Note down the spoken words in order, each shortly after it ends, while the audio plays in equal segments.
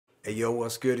Hey yo,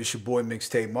 what's good? It's your boy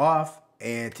Mixtape Moth,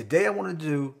 and today I wanted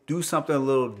to do something a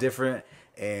little different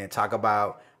and talk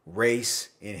about race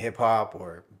in hip hop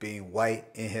or being white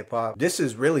in hip hop. This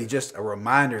is really just a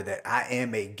reminder that I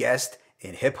am a guest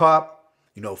in hip hop.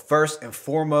 You know, first and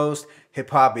foremost, hip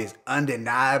hop is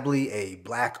undeniably a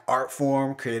black art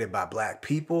form created by black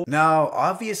people. Now,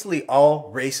 obviously, all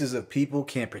races of people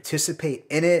can participate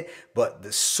in it, but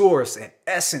the source and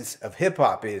essence of hip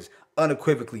hop is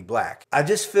unequivocally black. I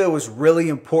just feel it's really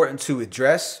important to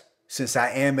address since I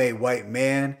am a white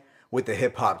man with a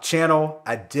hip hop channel.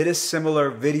 I did a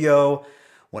similar video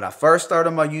when I first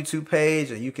started my YouTube page,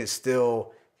 and you can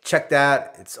still check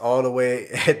that. It's all the way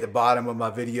at the bottom of my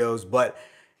videos, but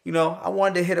you know, I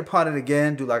wanted to hit upon it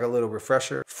again, do like a little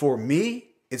refresher. For me,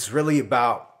 it's really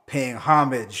about paying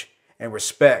homage and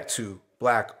respect to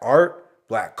black art,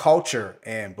 black culture,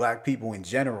 and black people in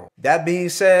general. That being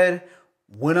said,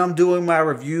 when I'm doing my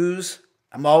reviews,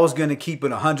 I'm always going to keep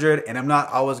it 100, and I'm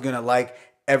not always going to like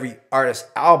every artist's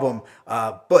album,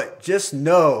 but just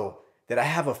know that I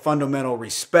have a fundamental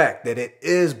respect that it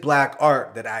is black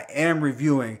art that I am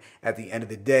reviewing at the end of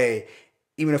the day,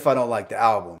 even if I don't like the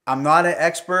album. I'm not an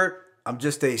expert. I'm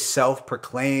just a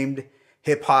self-proclaimed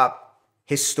hip-hop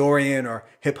historian or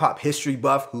hip-hop history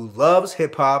buff who loves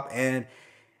hip-hop and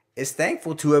is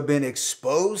thankful to have been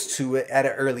exposed to it at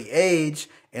an early age,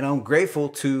 and I'm grateful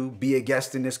to be a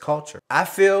guest in this culture. I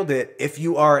feel that if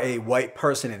you are a white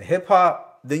person in hip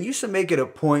hop, then you should make it a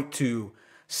point to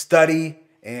study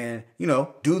and, you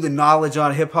know, do the knowledge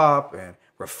on hip hop and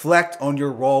reflect on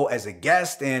your role as a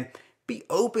guest and be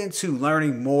open to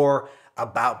learning more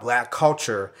about black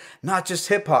culture, not just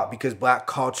hip hop, because black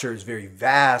culture is very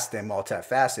vast and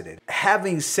multifaceted.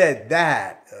 Having said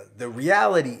that, the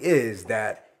reality is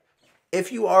that if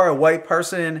you are a white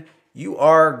person, you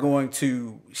are going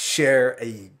to share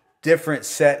a different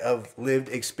set of lived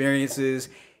experiences.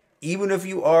 Even if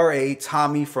you are a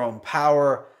Tommy from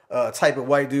Power type of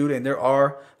white dude, and there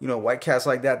are, you know, white cats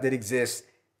like that that exist,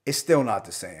 it's still not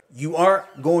the same. You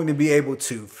aren't going to be able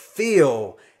to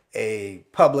feel a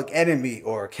Public Enemy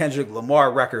or Kendrick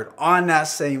Lamar record on that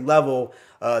same level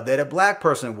that a black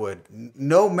person would,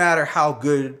 no matter how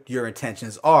good your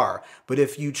intentions are. But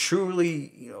if you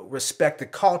truly, you know, respect the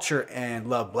culture and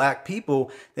love black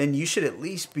people, then you should at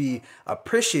least be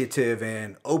appreciative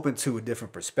and open to a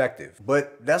different perspective.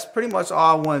 But that's pretty much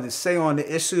all I wanted to say on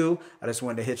the issue. I just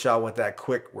wanted to hit y'all with that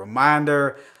quick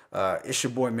reminder. It's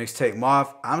your boy Mixtape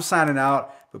Moth. I'm signing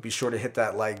out, but be sure to hit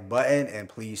that like button and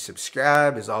please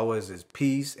subscribe. As always, is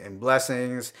peace and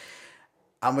blessings.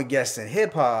 I'm a guest in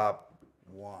hip hop.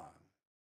 One.